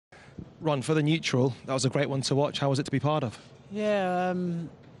Ron, for the neutral, that was a great one to watch. How was it to be part of? Yeah,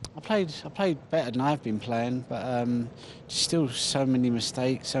 I played better than I've been playing, but still so many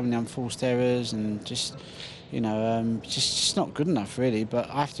mistakes, so many unforced errors, and just, you know, just not good enough really. But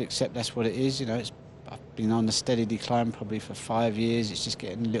I have to accept that's what it is. You know, I've been on a steady decline probably for 5 years. It's just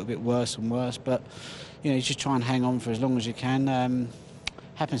getting a little bit worse and worse. But you know, you just try and hang on for as long as you can.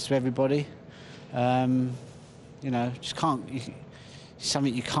 Happens to everybody. You know, just can't.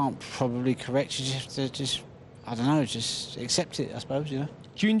 Something you can't probably correct. You just have to I don't know, just accept it, I suppose, you know.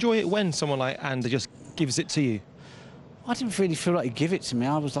 Do you enjoy it when someone like Ander just gives it to you? I didn't really feel like he'd give it to me.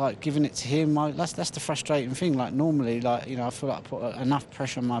 I was like giving it to him. That's the frustrating thing. Like normally, like, you know, I feel like I put enough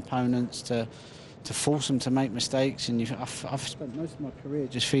pressure on my opponents to force them to make mistakes. And I've spent most of my career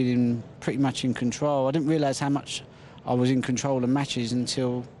just feeling pretty much in control. I didn't realise how much I was in control of matches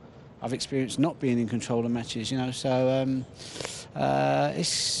until I've experienced not being in control of matches, you know. So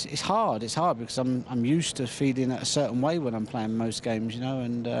it's hard. It's hard because I'm used to feeling a certain way when I'm playing most games, you know,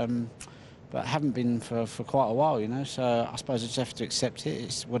 and but I haven't been for quite a while, you know. So I suppose I just have to accept it.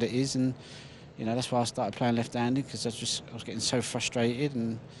 It's what it is, and you know that's why I started playing left-handed, because I was getting so frustrated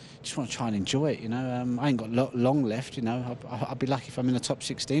and just want to try and enjoy it, you know. I ain't got long left, you know. I'd be lucky if I'm in the top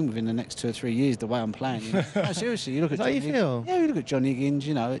 16 within the next 2 or 3 years, the way I'm playing. You know? No, seriously, you look at. Is that how you feel? Yeah, you look at John Higgins.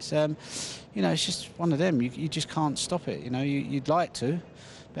 You know, it's you know, it's just one of them. You just can't stop it. You know, you'd like to,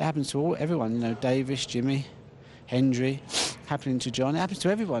 but it happens to everyone. You know, Davis, Jimmy, Hendry, happening to John. It happens to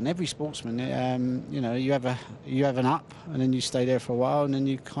everyone, every sportsman. You know, you have an up, and then you stay there for a while, and then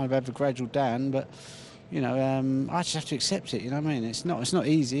you kind of have a gradual down. But you know, I just have to accept it. You know what I mean? It's not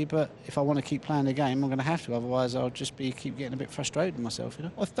easy, but if I want to keep playing the game, I'm going to have to. Otherwise, I'll just keep getting a bit frustrated with myself. You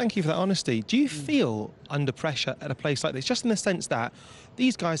know. Well, thank you for that honesty. Do you feel under pressure at a place like this, just in the sense that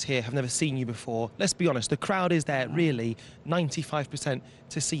these guys here have never seen you before? Let's be honest, the crowd is there really 95%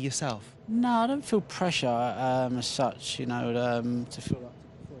 to see yourself. No, I don't feel pressure as such. You know, to feel like.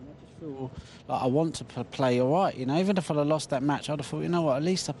 I just feel like I want to play all right, you know. Even if I'd have lost that match, I'd have thought, you know what, at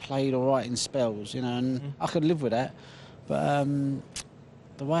least I played all right in spells, you know, and I could live with that. But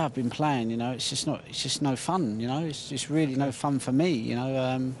the way I've been playing, you know, it's just no fun, you know. It's just really no fun for me, you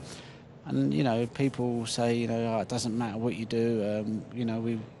know. And you know, people say, you know, oh, it doesn't matter what you do, you know,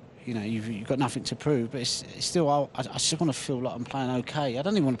 you've got nothing to prove. But it's still, I just want to feel like I'm playing okay. I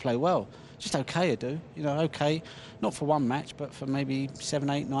don't even want to play well. Just okay, I do. You know, okay. Not for one match, but for maybe 7,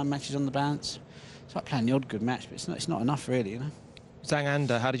 8, 9 matches on the bounce. It's like playing the odd good match, but it's not enough, really, you know. Zhang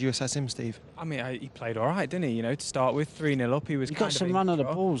Ander, how did you assess him, Steve? I mean, he played all right, didn't he? You know, to start with, 3-0 up, he was. He got some run of the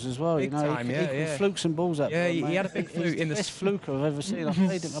balls as well. Big you know, time, he yeah. fluked some balls up. Yeah, ball, he had a big fluke in the best fluke I've ever seen.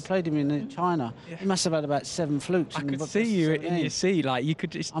 I played him in China. Yeah. He must have had about 7 flukes. I could see you in your seat, like you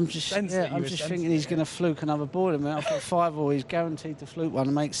could just. I'm just thinking he's going to fluke another ball. I mean, I thought 5-all, he's guaranteed to fluke one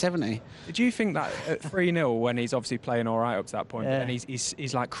and make 70. Did you think that at 3-0, when he's obviously playing all right up to that point, and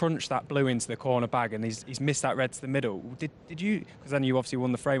he's like crunched that blue into the corner bag and he's missed that red to the middle? Did you? Because then you obviously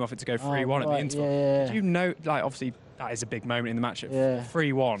won the frame off it to go 3-1 at the interval. Yeah. Did you know, like, obviously that is a big moment in the match at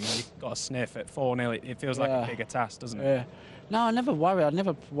 3-1. You've got a sniff at 4-0. It feels like a bigger task, doesn't it? Yeah. No, I never worry. I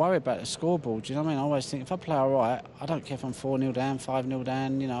never worry about the scoreboard. Do you know what I mean? I always think if I play all right, I don't care if I'm 4-0 down, 5-0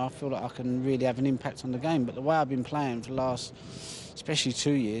 down. You know, I feel like I can really have an impact on the game. But the way I've been playing for the last, especially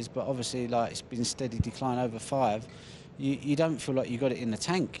 2 years, but obviously like it's been steady decline over 5. You don't feel like you got it in the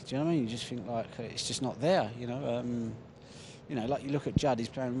tank. Do you know what I mean? You just think like it's just not there. You know. You know, like you look at Judd, he's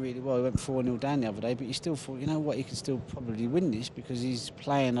playing really well. He went 4-0 down the other day, but you still thought, you know what, he can still probably win this because he's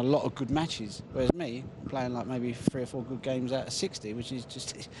playing a lot of good matches. Whereas me, I'm playing like maybe 3 or 4 good games out of 60, which is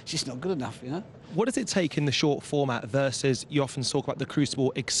just not good enough, you know. What does it take in the short format versus you often talk about the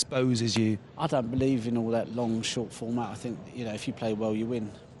Crucible exposes you? I don't believe in all that long, short format. I think, you know, if you play well, you win.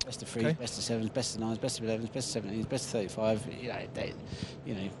 Best of 3s, best of 7s, best of 9s, best of 11s, best of 17s, best of 35.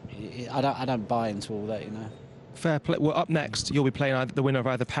 You know, I don't buy into all that, you know. Fair play. Well, up next, you'll be playing the winner of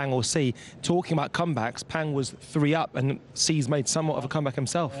either Pang or C. Talking about comebacks, Pang was 3 up and C's made somewhat of a comeback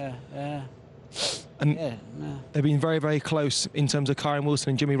himself. Yeah. And they've been very, very close in terms of Kyron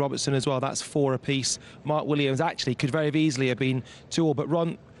Wilson and Jimmy Robertson as well. That's 4 apiece. Mark Williams actually could very easily have been 2-all. But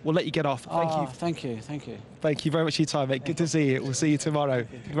Ron, we'll let you get off. Thank you. Thank you very much for your time, mate. Good to see you. We'll see you tomorrow.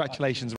 Congratulations.